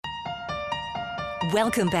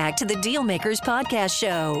Welcome back to the Dealmakers Podcast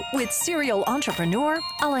Show with serial entrepreneur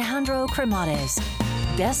Alejandro Cremades,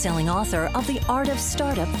 best-selling author of The Art of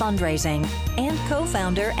Startup Fundraising and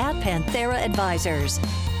co-founder at Panthera Advisors.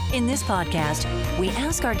 In this podcast, we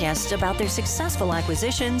ask our guests about their successful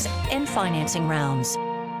acquisitions and financing rounds.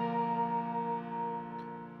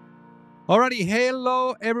 Alrighty,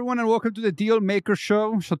 hello everyone and welcome to the Dealmaker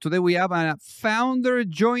Show. So today we have a founder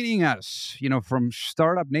joining us, from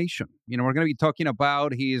Startup Nation. We're going to be talking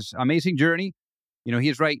about his amazing journey.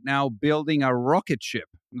 He's right now building a rocket ship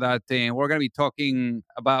that we're going to be talking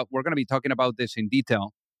about. We're going to be talking about this in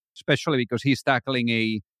detail, especially because he's tackling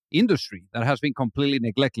a industry that has been completely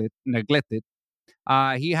neglected.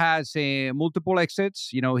 He has multiple exits.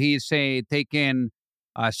 He's taken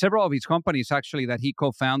several of his companies actually that he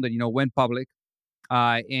co-founded, went public.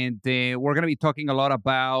 And we're going to be talking a lot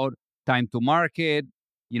about time to market,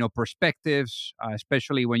 perspectives,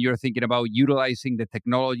 especially when you're thinking about utilizing the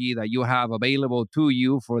technology that you have available to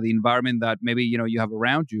you for the environment that maybe, you have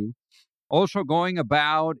around you. Also going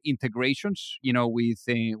about integrations,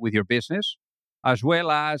 with your business, as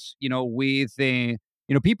well as, with,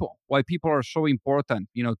 people, why people are so important,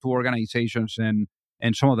 to organizations and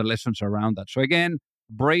some of the lessons around that. So again,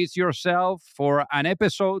 brace yourself for an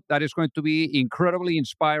episode that is going to be incredibly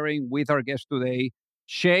inspiring with our guest today,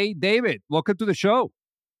 Shay David. Welcome to the show.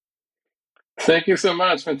 Thank you so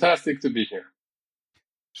much. Fantastic to be here.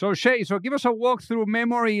 So Shay, give us a walk through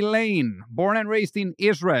memory lane. Born and raised in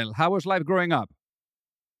Israel. How was life growing up?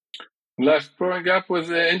 Life growing up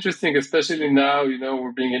was interesting, especially now,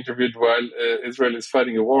 we're being interviewed while Israel is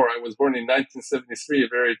fighting a war. I was born in 1973, a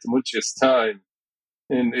very tumultuous time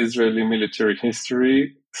in Israeli military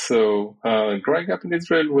history. So growing up in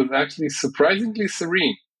Israel was actually surprisingly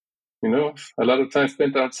serene. A lot of time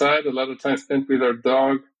spent outside, a lot of time spent with our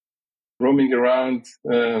dog, roaming around.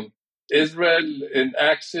 Israel in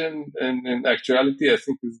action and in actuality, I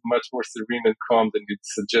think, is much more serene and calm than you'd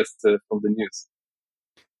suggest from the news.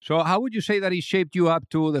 So how would you say that he shaped you up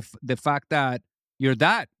to the fact that your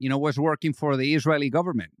dad, was working for the Israeli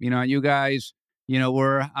government, and you guys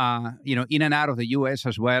were, in and out of the U.S.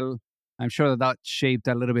 as well. I'm sure that shaped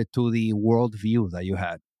a little bit to the world view that you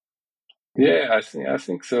had. Yeah, I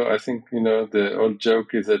think so. I think, the old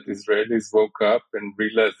joke is that Israelis woke up and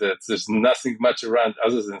realized that there's nothing much around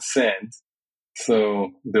other than sand.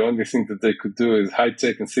 So the only thing that they could do is high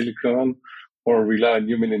tech and silicon or rely on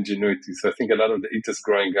human ingenuity. So I think a lot of the ethos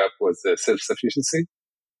growing up was self-sufficiency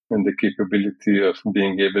and the capability of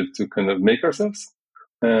being able to kind of make ourselves.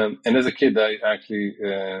 And as a kid, I actually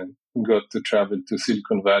got to travel to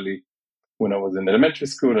Silicon Valley when I was in elementary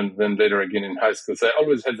school and then later again in high school. So I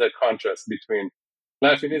always had that contrast between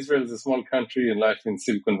life in Israel as a small country and life in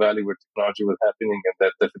Silicon Valley where technology was happening. And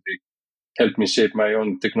that definitely helped me shape my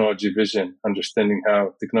own technology vision, understanding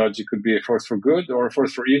how technology could be a force for good or a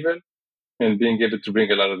force for evil, and being able to bring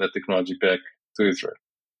a lot of that technology back to Israel.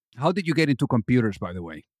 How did you get into computers, by the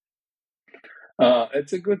way?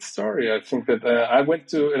 It's a good story. I think that I went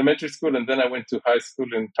to elementary school and then I went to high school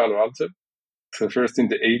in Palo Alto. So first in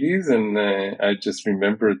the 80s, and I just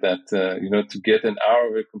remember that, to get an hour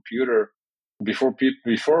of a computer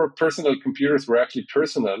before personal computers were actually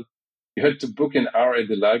personal, you had to book an hour at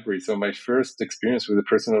the library. So my first experience with a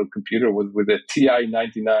personal computer was with a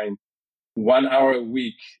TI-99, 1 hour a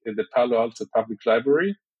week at the Palo Alto Public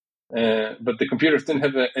Library. But the computers didn't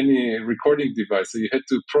have any recording device. So you had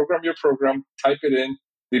to program your program, type it in,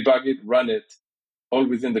 debug it, run it, all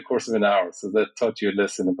within the course of an hour. So that taught you a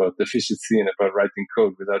lesson about efficiency and about writing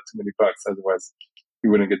code without too many bugs. Otherwise, you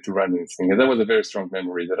wouldn't get to run anything. And that was a very strong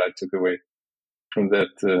memory that I took away from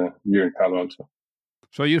that year in Palo Alto.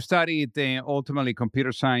 So you studied ultimately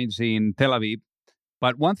computer science in Tel Aviv.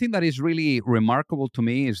 But one thing that is really remarkable to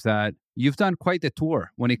me is that you've done quite a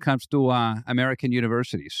tour when it comes to American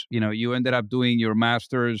universities. You ended up doing your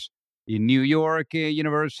master's in New York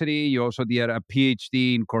University. You also did a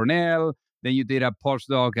PhD in Cornell. Then you did a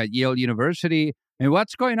postdoc at Yale University. And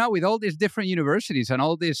what's going on with all these different universities and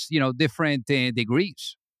all these, different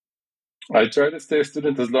degrees? I tried to stay a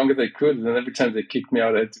student as long as I could. And then every time they kicked me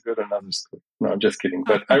out, I had to go to another school. No, I'm just kidding.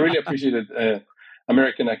 But I really appreciated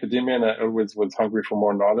American academia, and I always was hungry for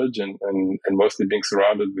more knowledge and mostly being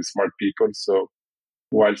surrounded with smart people. So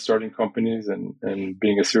while starting companies and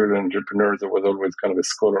being a serial entrepreneur, there was always kind of a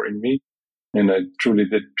scholar in me. And I truly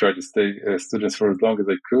did try to stay students for as long as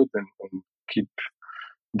I could and keep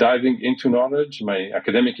diving into knowledge. My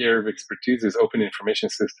academic area of expertise is open information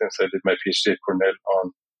systems. I did my PhD at Cornell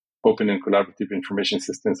on open and collaborative information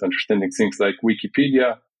systems, understanding things like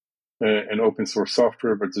Wikipedia, and open source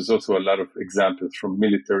software, but there's also a lot of examples from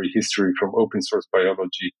military history, from open source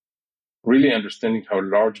biology, really understanding how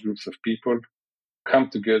large groups of people come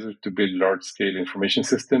together to build large-scale information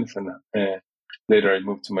systems. And later I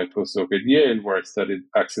moved to my postdoc at Yale, where I studied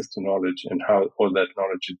access to knowledge and how all that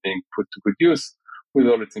knowledge is being put to good use with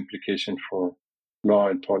all its implication for law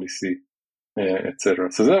and policy,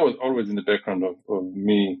 etc. So that was always in the background of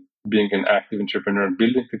me being an active entrepreneur and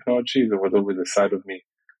building technology. There was always a side of me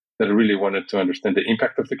that I really wanted to understand the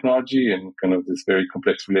impact of technology and kind of this very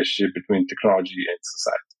complex relationship between technology and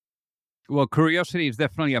society. Well, curiosity is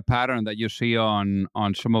definitely a pattern that you see on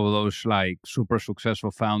some of those like super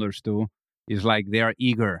successful founders too. Is like they are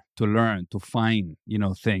eager to learn, to find,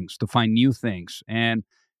 things, to find new things. And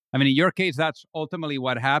I mean, in your case, that's ultimately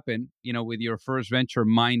what happened, with your first venture,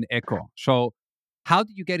 Mind Echo. So how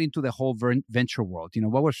did you get into the whole venture world?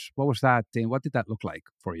 What was that thing? What did that look like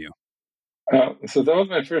for you? So that was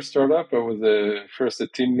my first startup. I was first a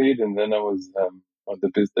team lead, and then I was on the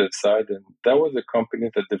business side. And that was a company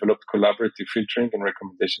that developed collaborative filtering and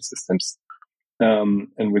recommendation systems.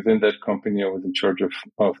 And within that company, I was in charge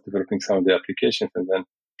of developing some of the applications and then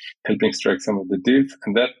helping strike some of the deals.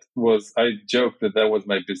 And I joked that was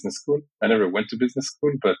my business school. I never went to business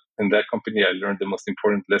school, but in that company, I learned the most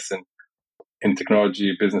important lesson in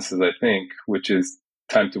technology businesses, I think, which is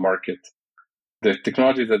time to market. The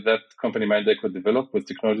technology that company MindEcho developed was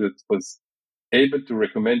technology that was able to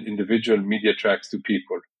recommend individual media tracks to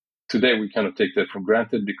people. Today, we kind of take that for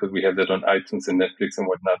granted because we have that on iTunes and Netflix and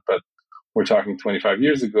whatnot, but we're talking 25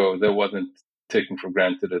 years ago, that wasn't taken for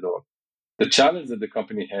granted at all. The challenge that the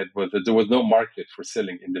company had was that there was no market for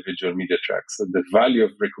selling individual media tracks. So the value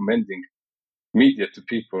of recommending media to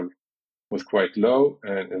people was quite low.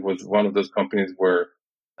 And it was one of those companies where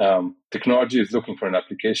technology is looking for an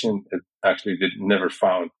application. It actually never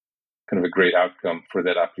found kind of a great outcome for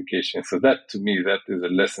that application. So that, to me, that is a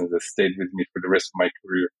lesson that stayed with me for the rest of my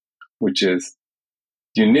career, which is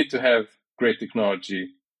you need to have great technology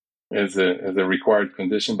as a required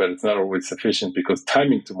condition, but it's not always sufficient because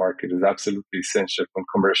timing to market is absolutely essential when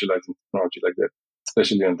commercializing technology like that,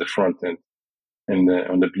 especially on the front end and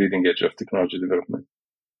on the bleeding edge of technology development.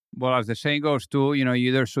 Well, as the saying goes too, you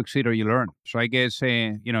either succeed or you learn. So I guess,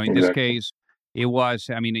 in this case, it was,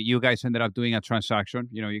 you guys ended up doing a transaction.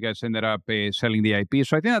 You guys ended up selling the IP.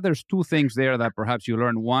 So I think that there's two things there that perhaps you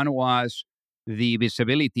learned. One was the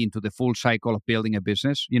visibility into the full cycle of building a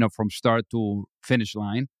business, from start to finish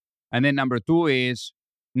line. And then number two is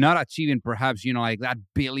not achieving perhaps, like that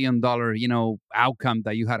 $1 billion, outcome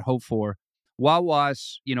that you had hoped for. What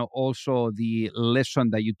was, also the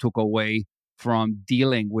lesson that you took away from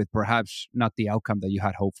dealing with perhaps not the outcome that you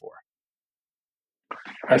had hoped for?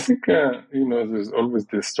 I think, there's always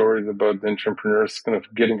these stories about the entrepreneurs kind of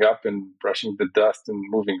getting up and brushing the dust and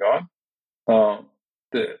moving on.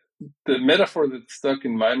 The metaphor that stuck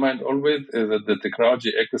in my mind always is that the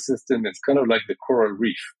technology ecosystem is kind of like the coral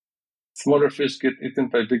reef. Smaller fish get eaten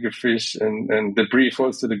by bigger fish and debris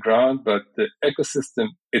falls to the ground, but the ecosystem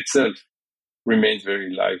itself remains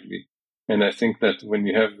very lively. And I think that when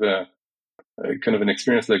you have kind of an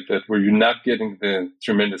experience like that, where you're not getting the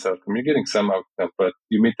tremendous outcome, you're getting some outcome, but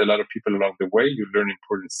you meet a lot of people along the way, you learn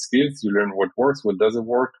important skills, you learn what works, what doesn't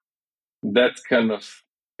work. That's kind of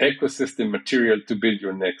ecosystem material to build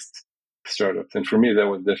your next startup. And for me, that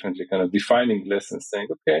was definitely kind of defining lessons, saying,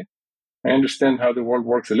 okay, I understand how the world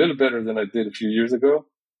works a little better than I did a few years ago,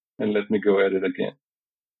 and let me go at it again.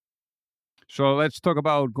 So let's talk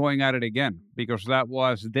about going at it again, because that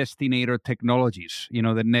was Destinator Technologies,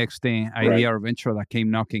 the next idea or venture that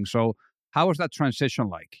came knocking. So how was that transition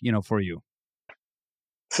like, for you?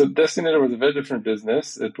 So Destinator was a very different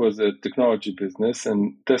business. It was a technology business,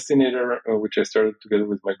 and Destinator, which I started together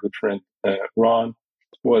with my good friend Ron,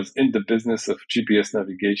 was in the business of GPS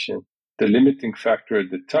navigation. The limiting factor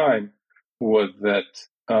at the time was that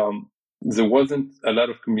there wasn't a lot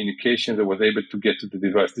of communication that was able to get to the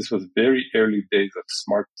device. This was very early days of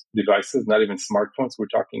smart devices, not even smartphones. We're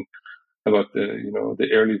talking about the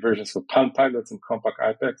early versions of Palm Pilots and compact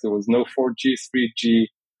iPads. There was no 4G, 3G,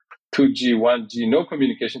 2G, 1G, no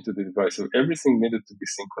communication to the device. So everything needed to be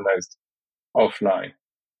synchronized offline.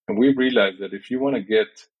 And we realized that if you want to get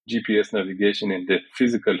GPS navigation in the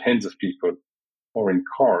physical hands of people or in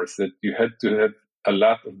cars, that you had to have a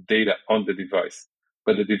lot of data on the device.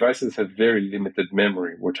 But the devices have very limited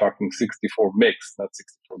memory. We're talking 64 megs, not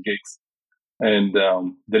 64 gigs. And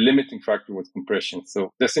the limiting factor was compression.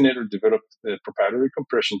 So Destinator developed a proprietary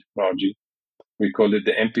compression technology. We called it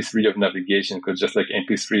the MP3 of navigation, because just like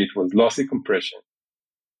MP3, it was lossy compression,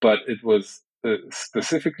 but it was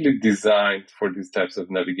specifically designed for these types of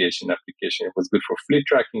navigation application. It was good for fleet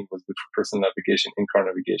tracking, it was good for personal navigation, in-car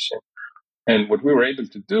navigation. And what we were able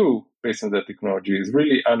to do based on that technology is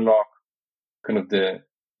really unlock kind of the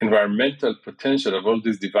environmental potential of all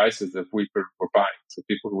these devices that we were buying. So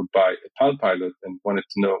people would buy a Palm Pilot and wanted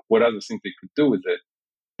to know what other things they could do with it.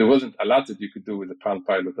 There wasn't a lot that you could do with a Palm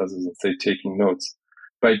Pilot other than, say, taking notes.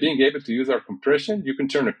 By being able to use our compression, you can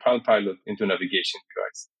turn a Palm Pilot into a navigation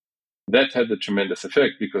device. That had a tremendous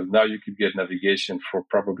effect because now you could get navigation for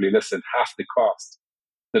probably less than half the cost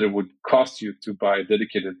that it would cost you to buy a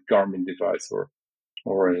dedicated Garmin device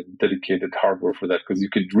or a dedicated hardware for that, because you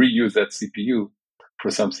could reuse that CPU for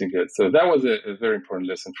something else. So that was a very important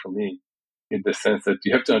lesson for me, in the sense that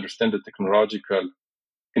you have to understand the technological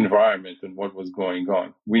environment and what was going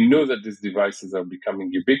on. We knew that these devices are becoming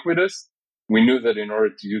ubiquitous. We knew that in order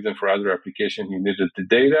to use them for other applications, you needed the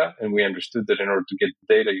data, and we understood that in order to get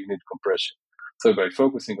the data, you need compression. So by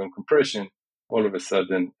focusing on compression, all of a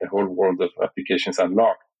sudden, a whole world of applications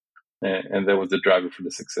unlocked, and that was the driver for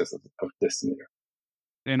the success of Destinator.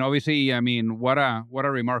 And obviously, I mean, what a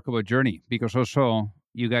remarkable journey, because also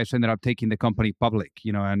you guys ended up taking the company public,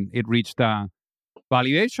 and it reached a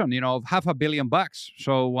valuation, of $500 million.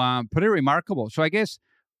 So pretty remarkable. So I guess,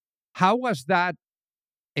 how was that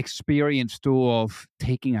experience too of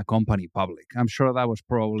taking a company public? I'm sure that was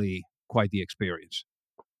probably quite the experience.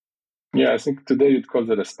 Yeah, I think today you'd call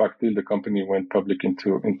that a SPAC deal. The company went public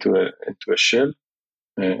into a shell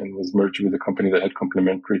and was merged with a company that had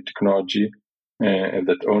complementary technology and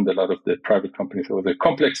that owned a lot of the private companies. So it was a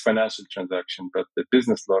complex financial transaction, but the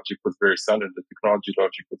business logic was very sound and the technology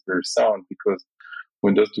logic was very sound, because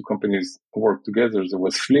when those two companies worked together, there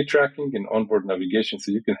was fleet tracking and onboard navigation.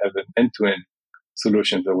 So you can have an end-to-end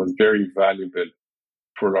solution that was very valuable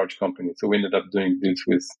for large companies. So we ended up doing this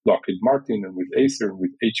with Lockheed Martin and with Acer and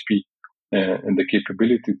with HP, and the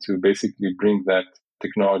capability to basically bring that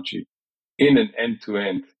technology in an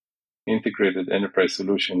end-to-end integrated enterprise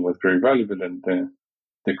solution was very valuable, and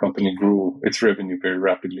the company grew its revenue very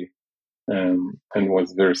rapidly and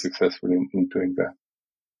was very successful in doing that.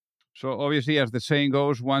 So obviously, as the saying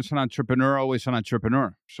goes, once an entrepreneur, always an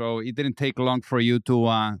entrepreneur. So it didn't take long for you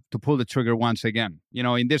to pull the trigger once again.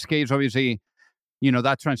 In this case, obviously,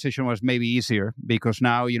 that transition was maybe easier because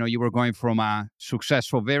now, you were going from a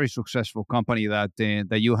successful, very successful company that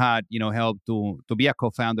you had, helped to be a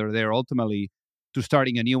co-founder there, ultimately to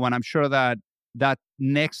starting a new one. I'm sure that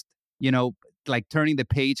next, like turning the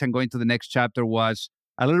page and going to the next chapter was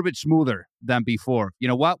a little bit smoother than before.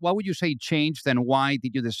 What would you say changed, and why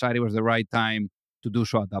did you decide it was the right time to do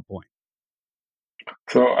so at that point?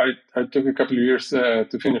 So I took a couple of years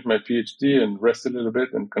to finish my PhD and rest a little bit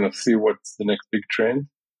and kind of see what's the next big trend.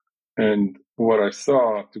 And what I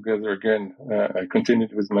saw together again, I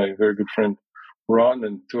continued with my very good friend Ron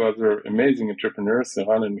and two other amazing entrepreneurs,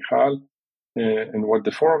 Ron and Michal. And what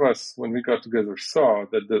the four of us, when we got together, saw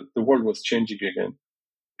that the world was changing again.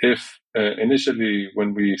 If initially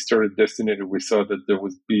when we started Destinator, we saw that there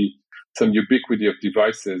would be some ubiquity of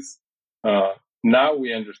devices, now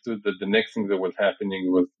we understood that the next thing that was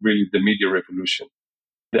happening was really the media revolution.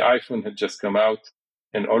 The iPhone had just come out,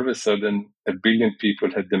 and all of a sudden, 1 billion people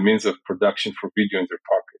had the means of production for video in their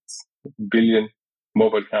pockets. 1 billion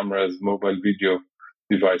mobile cameras, mobile video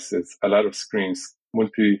devices, a lot of screens,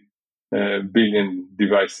 multi-billion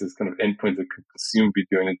devices, kind of endpoints that could consume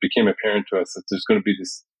video. And it became apparent to us that there's going to be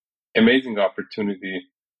this amazing opportunity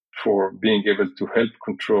for being able to help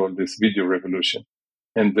control this video revolution.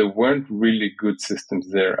 And there weren't really good systems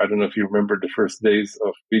there. I don't know if you remember the first days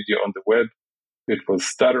of video on the web. It was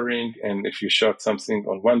stuttering, and if you shot something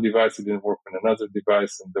on one device, it didn't work on another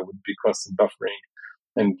device, and there would be constant buffering,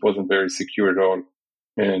 and it wasn't very secure at all.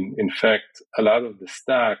 And in fact, a lot of the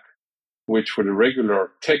stack, which for the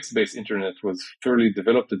regular text-based internet was fairly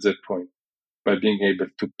developed at that point, by being able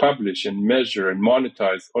to publish and measure and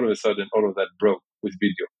monetize, all of a sudden, all of that broke with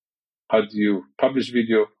video. How do you publish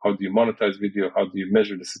video? How do you monetize video? How do you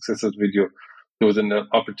measure the success of video? There was an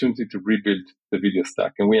opportunity to rebuild the video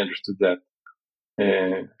stack, and we understood that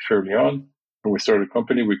fairly on. When we started a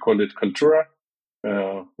company, we called it Cultura,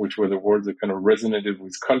 which were the words that kind of resonated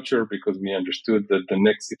with culture, because we understood that the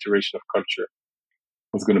next iteration of culture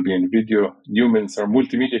was going to be in video. Humans are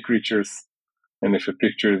multimedia creatures, and if a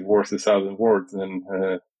picture is worth 1,000 words, then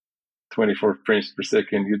 24 frames per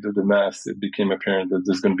second, you do the math, it became apparent that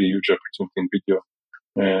there's going to be a huge opportunity in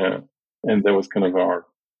video. And that was kind of our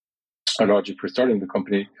logic for starting the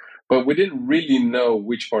company. But we didn't really know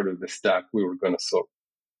which part of the stack we were going to solve.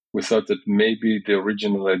 We thought that maybe the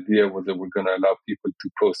original idea was that we're going to allow people to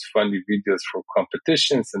post funny videos for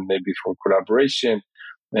competitions and maybe for collaboration.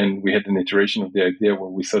 And we had an iteration of the idea where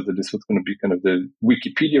we thought that this was going to be kind of the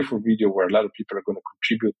Wikipedia for video, where a lot of people are going to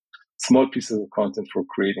contribute small pieces of content for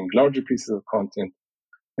creating larger pieces of content.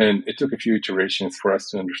 And it took a few iterations for us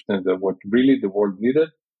to understand that what really the world needed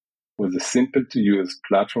was a simple to use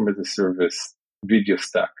platform as a service video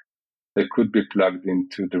stack that could be plugged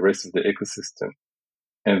into the rest of the ecosystem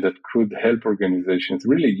and that could help organizations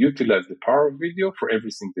really utilize the power of video for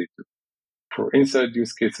everything they do. For inside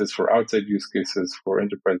use cases, for outside use cases, for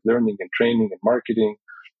enterprise learning and training and marketing,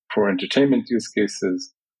 for entertainment use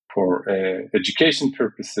cases, for education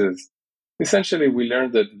purposes. Essentially, we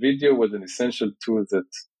learned that video was an essential tool that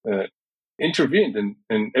intervened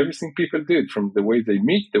in everything people did, from the way they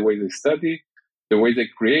meet, the way they study, the way they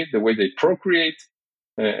create, the way they procreate,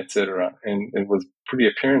 etc. And it was pretty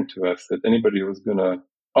apparent to us that anybody who's going to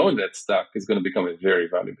own that stack is going to become a very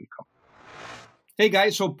valuable company. Hey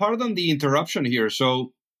guys, so pardon the interruption here.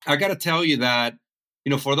 So I got to tell you that,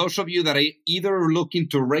 for those of you that are either looking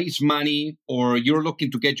to raise money or you're looking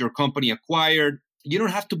to get your company acquired, you don't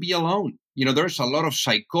have to be alone. There's a lot of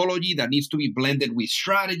psychology that needs to be blended with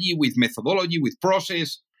strategy, with methodology, with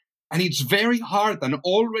process. And it's very hard. And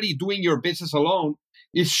already doing your business alone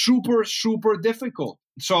is super, super difficult.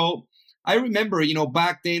 So I remember,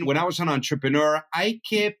 back then when I was an entrepreneur, I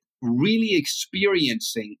kept really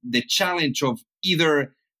experiencing the challenge of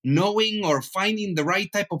either knowing or finding the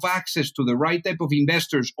right type of access to the right type of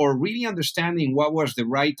investors, or really understanding what was the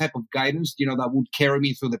right type of guidance, that would carry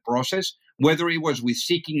me through the process, whether it was with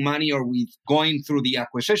seeking money or with going through the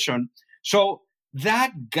acquisition. So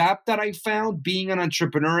that gap that I found being an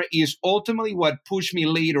entrepreneur is ultimately what pushed me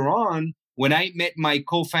later on when I met my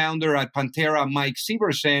co-founder at Pantera, Mike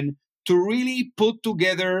Severson, to really put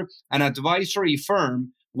together an advisory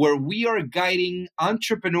firm where we are guiding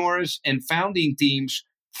entrepreneurs and founding teams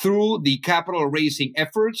through the capital raising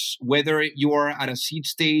efforts, whether you are at a seed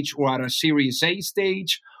stage or at a Series A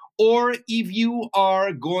stage, or if you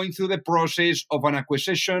are going through the process of an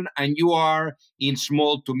acquisition and you are in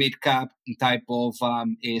small to mid cap type of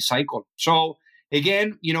cycle. So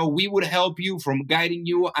again, we would help you from guiding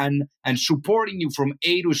you and supporting you from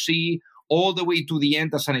A to C all the way to the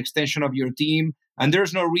end as an extension of your team. And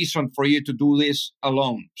there's no reason for you to do this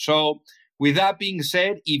alone. So with that being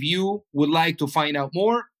said, if you would like to find out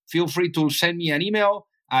more, feel free to send me an email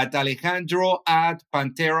at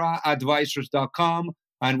alejandro@panteraadvisors.com,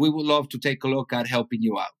 and we would love to take a look at helping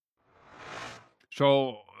you out.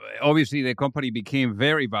 So obviously the company became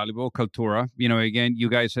very valuable, Kaltura. Again, you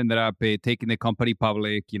guys ended up taking the company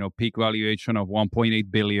public, peak valuation of $1.8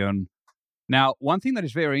 billion. Now, one thing that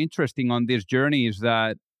is very interesting on this journey is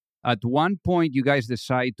that at one point, you guys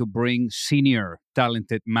decide to bring senior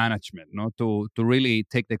talented management, to really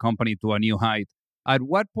take the company to a new height. At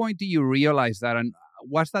what point do you realize that? And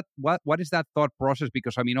what is that thought process?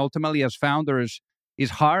 Because, ultimately, as founders,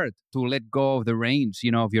 it's hard to let go of the reins,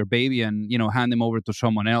 of your baby and, hand them over to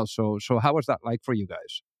someone else. So how was that like for you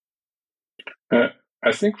guys?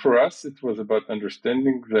 I think for us, it was about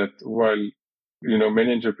understanding that while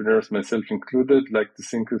many entrepreneurs, myself included, like to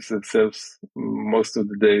think of themselves most of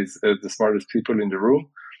the days as the smartest people in the room.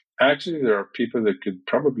 Actually, there are people that could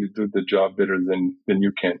probably do the job better than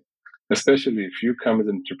you can, especially if you come as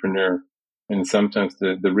an entrepreneur. And sometimes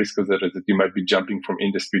the risk of that is that you might be jumping from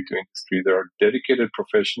industry to industry. There are dedicated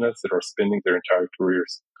professionals that are spending their entire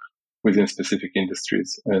careers within specific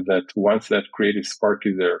industries. And that once that creative spark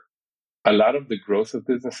is there, a lot of the growth of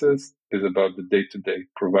businesses is about the day-to-day,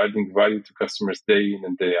 providing value to customers day in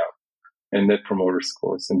and day out, and net promoter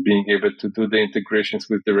scores, and being able to do the integrations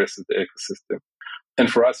with the rest of the ecosystem. And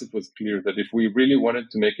for us, it was clear that if we really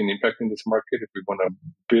wanted to make an impact in this market, if we want to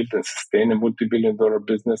build and sustain a multi-billion-dollar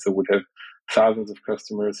business that would have thousands of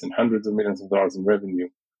customers and hundreds of millions of dollars in revenue,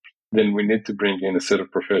 then we need to bring in a set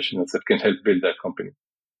of professionals that can help build that company,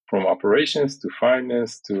 from operations to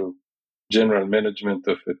finance to general management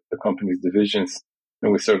of the company's divisions.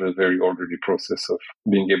 And we started a very orderly process of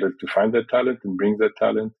being able to find that talent and bring that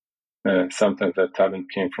talent. Sometimes that talent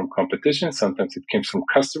came from competition. Sometimes it came from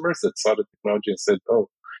customers that saw the technology and said, oh,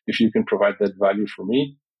 if you can provide that value for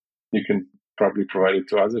me, you can probably provide it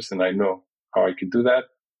to others. And I know how I could do that,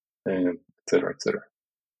 and et cetera, et cetera.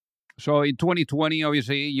 So in 2020,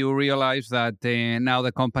 obviously, you realize that now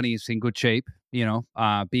the company is in good shape,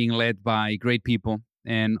 being led by great people.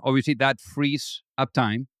 And obviously that frees up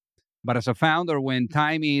time. But as a founder, when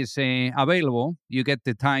time is available, you get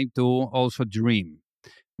the time to also dream.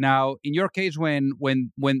 Now, in your case, when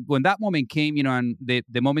that moment came, and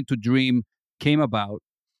the moment to dream came about,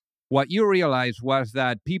 what you realized was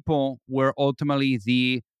that people were ultimately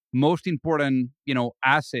the most important,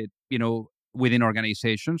 asset, within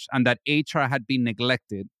organizations, and that HR had been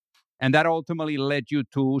neglected. And that ultimately led you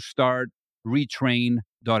to start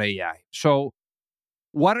retrain.ai. So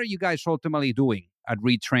what are you guys ultimately doing at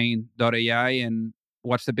retrain.ai, and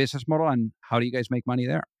What's the business model and how do you guys make money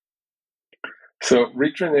there? So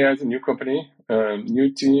Retrain AI is a new company,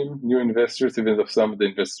 new team, new investors, even though some of the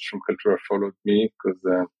investors from Kaltura followed me because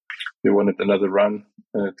they wanted another run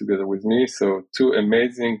together with me. So two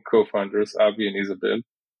amazing co-founders, Avi and Isabel.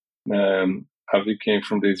 Avi came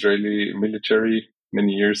from the Israeli military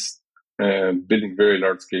many years, building very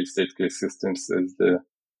large-scale state-scale systems as the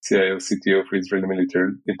CIO, CTO for Israeli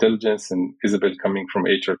military intelligence, and Isabel coming from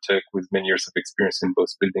HR tech with many years of experience in both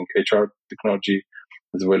building HR technology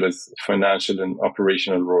as well as financial and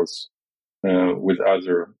operational roles with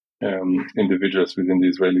other individuals within the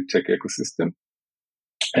Israeli tech ecosystem.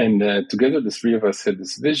 And together, the three of us had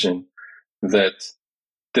this vision that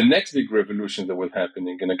the next big revolution that was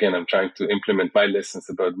happening, and again, I'm trying to implement my lessons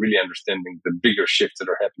about really understanding the bigger shifts that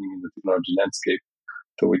are happening in the technology landscape.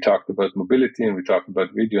 So we talked about mobility and we talked about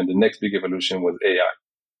video, and the next big evolution was AI.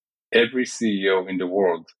 Every CEO in the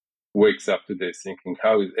world wakes up today thinking,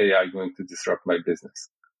 how is AI going to disrupt my business?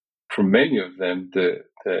 For many of them, the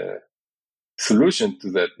solution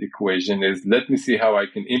to that equation is, let me see how I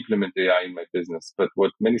can implement AI in my business. But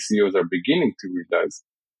what many CEOs are beginning to realize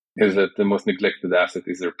is that the most neglected asset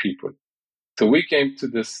is their people. So we came to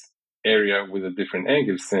this area with a different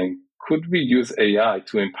angle, saying, could we use AI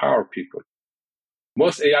to empower people?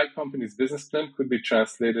 Most AI companies' business plan could be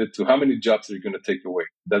translated to how many jobs are you going to take away.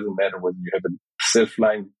 It doesn't matter whether you have a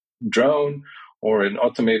self-flying drone or an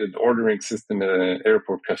automated ordering system at an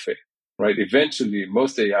airport cafe, right? Eventually,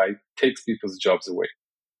 most AI takes people's jobs away.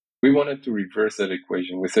 We wanted to reverse that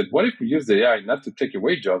equation. We said, what if we use AI not to take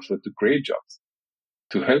away jobs, but to create jobs,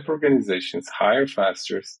 to help organizations hire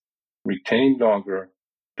faster, retain longer,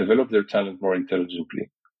 develop their talent more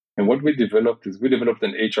intelligently? And what we developed is we developed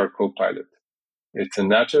an HR co-pilot. It's a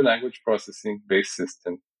natural language processing based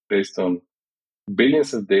system based on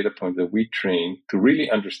billions of data points that we train to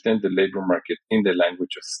really understand the labor market in the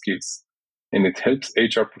language of skills. And it helps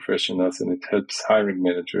HR professionals, and it helps hiring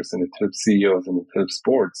managers, and it helps CEOs, and it helps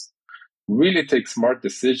boards really take smart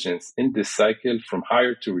decisions in this cycle from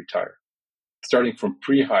hire to retire. Starting from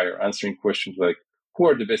pre-hire, answering questions like, who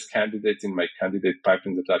are the best candidates in my candidate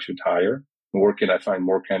pipeline that I should hire? And where can I find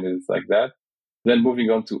more candidates like that? Then moving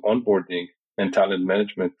on to onboarding and talent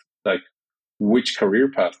management, like which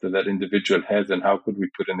career path that individual has and how could we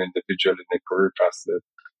put an individual in a career path that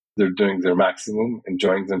they're doing their maximum,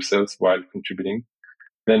 enjoying themselves while contributing.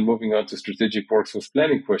 Then moving on to strategic workforce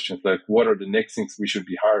planning questions like what are the next things we should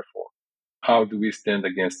be hired for? How do we stand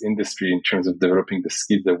against industry in terms of developing the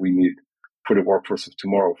skills that we need for the workforce of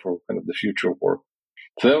tomorrow, for kind of the future of work?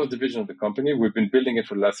 So that was the vision of the company. We've been building it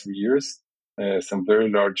for the last 3 years. Some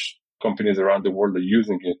very large companies around the world are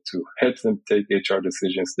using it to help them take HR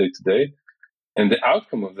decisions day to day. And the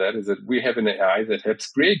outcome of that is that we have an AI that helps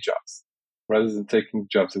create jobs rather than taking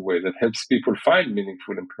jobs away, that helps people find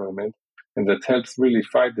meaningful employment, and that helps really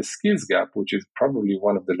fight the skills gap, which is probably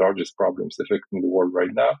one of the largest problems affecting the world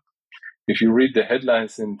right now. If you read the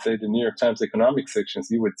headlines in, say, the New York Times economic sections,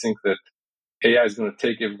 you would think that AI is going to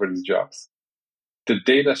take everybody's jobs. The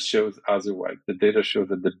data shows otherwise. The data shows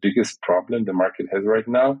that the biggest problem the market has right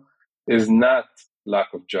now is not lack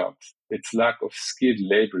of jobs. It's lack of skilled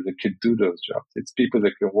labor that could do those jobs. It's people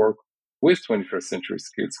that can work with 21st century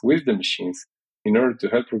skills, with the machines, in order to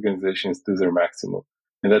help organizations do their maximum.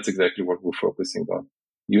 And that's exactly what we're focusing on.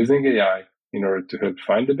 Using AI in order to help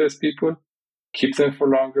find the best people, keep them for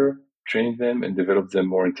longer, train them, and develop them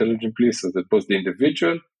more intelligently so that both the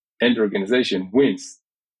individual and the organization wins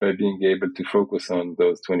by being able to focus on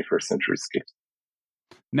those 21st century skills.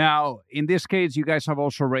 Now, in this case, you guys have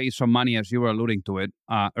also raised some money, as you were alluding to it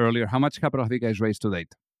earlier. How much capital have you guys raised to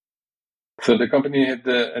date? So the company had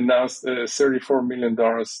announced $34 million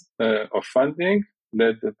of funding,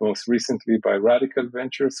 led most recently by Radical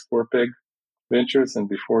Ventures, Forpeg Ventures, and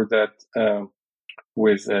before that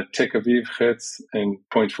with Tech Aviv, Hetz, and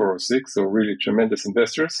Point406. So really tremendous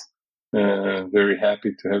investors. Very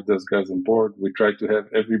happy to have those guys on board. We try to have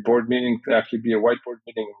every board meeting to actually be a whiteboard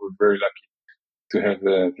meeting, and we're very lucky to have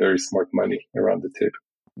very smart money around the table.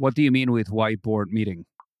 What do you mean with whiteboard meeting?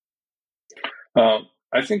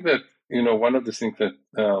 I think that, one of the things that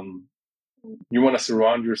you want to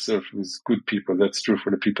surround yourself with good people. That's true for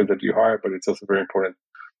the people that you hire, but it's also very important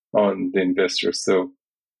on the investors. So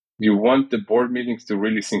you want the board meetings to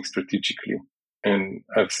really think strategically. And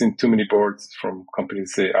I've seen too many boards from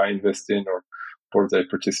companies say I invest in, or boards I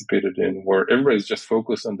participated in, where everybody's just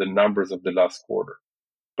focused on the numbers of the last quarter.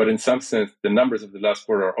 But in some sense, the numbers of the last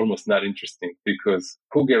quarter are almost not interesting, because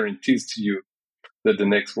who guarantees to you that the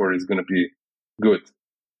next quarter is going to be good?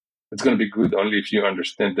 It's going to be good only if you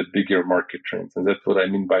understand the bigger market trends. And that's what I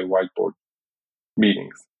mean by whiteboard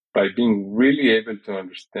meetings. by being really able to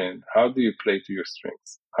understand how do you play to your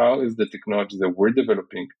strengths? How is the technology that we're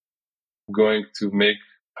developing going to make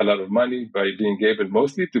a lot of money by being able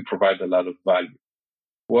mostly to provide a lot of value?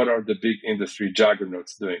 What are the big industry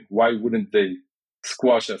juggernauts doing? Why wouldn't they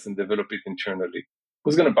squash us and develop it internally?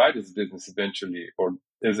 Who's going to buy this business eventually? Or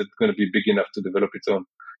is it going to be big enough to develop its own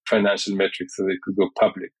financial metrics so they could go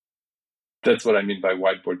public? That's what I mean by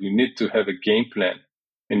whiteboard. You need to have a game plan,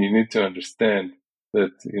 and you need to understand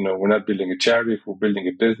that, we're not building a charity. If we're building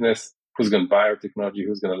a business, who's going to buy our technology?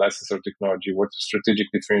 Who's going to license our technology? What's the strategic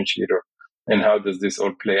differentiator? And how does this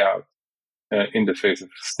all play out in the face of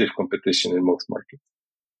stiff competition in most markets?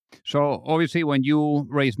 So obviously, when you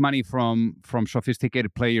raise money from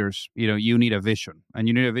sophisticated players, you need a vision, and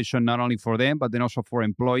you need a vision not only for them, but then also for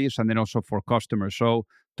employees, and then also for customers. So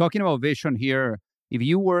talking about vision here, if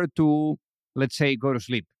you were to, let's say, go to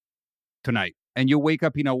sleep tonight, and you wake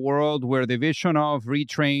up in a world where the vision of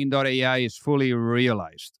retrain.ai is fully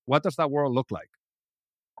realized, what does that world look like?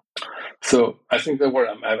 So I think that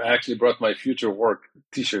I've actually brought my future work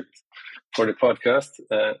t-shirt for the podcast.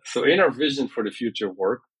 So in our vision for the future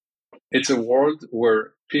work, it's a world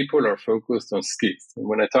where people are focused on skills. And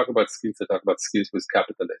when I talk about skills, I talk about skills with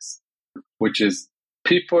capital S, which is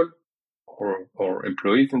people or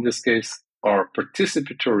employees in this case are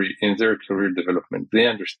participatory in their career development. They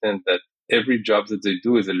understand that every job that they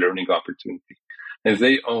do is a learning opportunity, and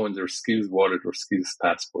they own their skills wallet or skills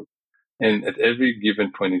passport. And at every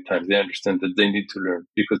given point in time, they understand that they need to learn,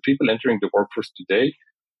 because people entering the workforce today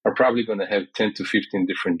are probably going to have 10 to 15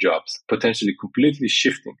 different jobs, potentially completely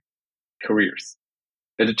shifting careers.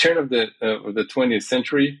 At the turn of the 20th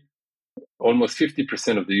century, almost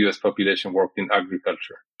 50% of the US population worked in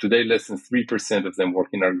agriculture. Today, less than 3% of them work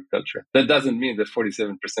in agriculture. That doesn't mean that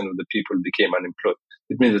 47% of the people became unemployed.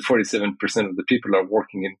 It means that 47% of the people are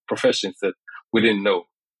working in professions that we didn't know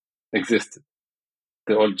existed.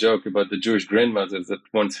 The old joke about the Jewish grandmothers that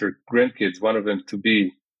wants her grandkids, one of them to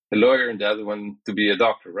be a lawyer and the other one to be a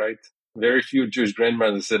doctor, right? Very few Jewish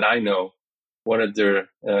grandmothers that I know wanted their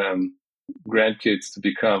grandkids to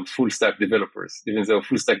become full stack developers, even though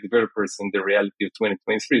full stack developers in the reality of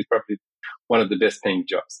 2023 is probably one of the best paying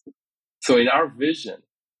jobs. So in our vision,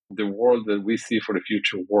 the world that we see for the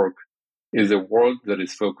future work is a world that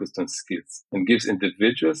is focused on skills and gives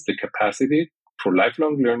individuals the capacity for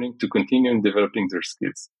lifelong learning to continue in developing their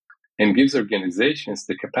skills, and gives organizations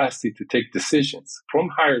the capacity to take decisions from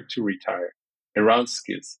hire to retire around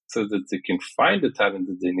skills so that they can find the talent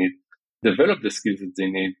that they need, develop the skills that they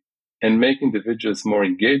need, and make individuals more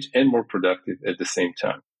engaged and more productive at the same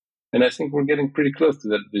time. And I think we're getting pretty close to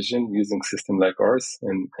that vision using systems like ours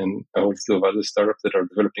and a whole slew of other startups that are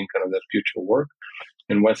developing kind of that future work.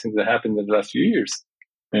 And one thing that happened in the last few years,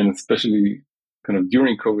 and especially kind of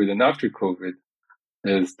during COVID and after COVID,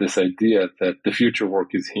 is this idea that the future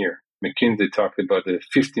work is here. McKinsey talked about a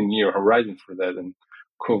 15-year horizon for that, and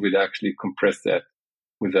COVID actually compressed that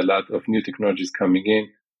with a lot of new technologies coming in,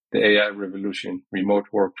 the AI revolution, remote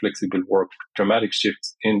work, flexible work, dramatic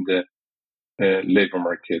shifts in the labor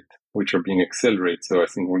market, which are being accelerated. So I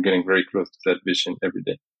think we're getting very close to that vision every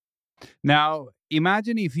day. Now,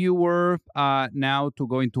 imagine if you were now to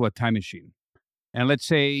go into a time machine, and let's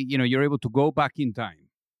say, you're able to go back in time,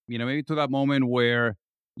 maybe to that moment where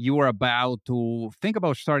you were about to think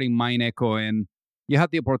about starting MindEcho, and you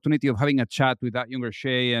had the opportunity of having a chat with that younger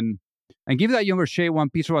Shay and give that younger Shay one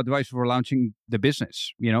piece of advice for launching the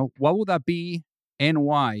business. What would that be and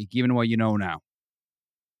why, given what you know now?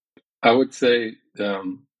 I would say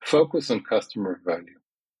focus on customer value,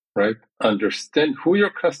 right? Understand who your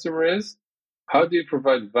customer is, how do you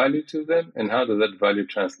provide value to them, and how does that value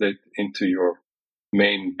translate into your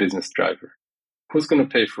main business driver? Who's going to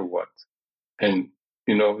pay for what? And,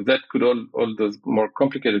 that could all those more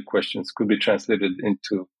complicated questions could be translated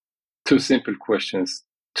into two simple questions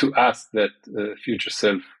to ask that future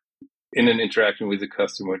self in an interaction with the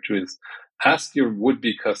customer, which is ask your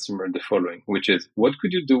would-be customer the following, which is, what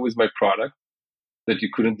could you do with my product that you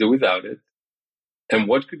couldn't do without it? And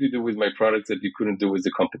what could you do with my product that you couldn't do with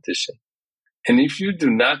the competition? And if you do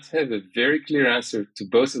not have a very clear answer to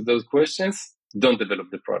both of those questions, don't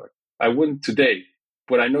develop the product. I wouldn't today.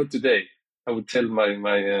 What I know today, I would tell my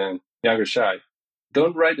younger Shay,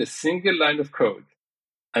 don't write a single line of code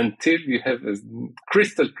until you have a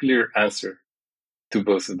crystal clear answer to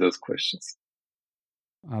both of those questions.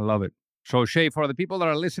 I love it. So, Shay, for the people that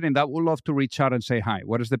are listening that would love to reach out and say hi,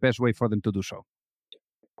 what is the best way for them to do so?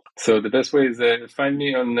 So the best way is find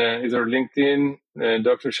me on either LinkedIn,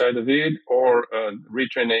 Dr. Shay David, or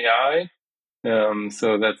Retrain AI.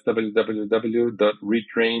 So that's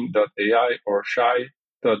www.retrain.ai or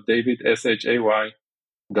shay.david, SHAY,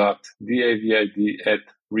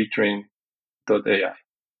 David@retrain.ai.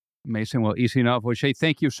 Amazing. Well, easy enough. Well, Shay,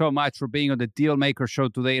 thank you so much for being on the Deal Maker Show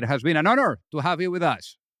today. It has been an honor to have you with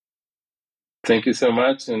us. Thank you so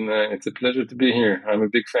much, and it's a pleasure to be here. I'm a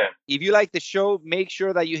big fan. If you like the show, make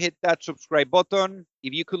sure that you hit that subscribe button.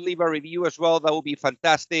 If you could leave a review as well, that would be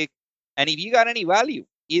fantastic. And if you got any value,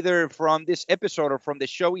 either from this episode or from the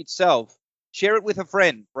show itself, share it with a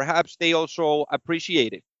friend. Perhaps they also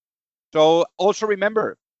appreciate it. So also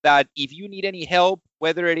remember that if you need any help,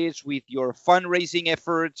 whether it is with your fundraising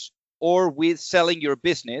efforts or with selling your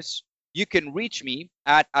business, you can reach me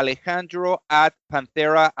at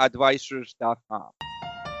alejandro@pantheraadvisors.com.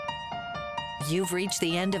 You've reached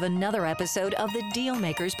the end of another episode of the Deal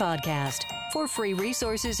Makers podcast. For free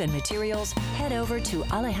resources and materials, head over to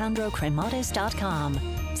alejandrocremades.com.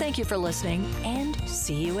 Thank you for listening, and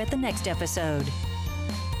see you at the next episode.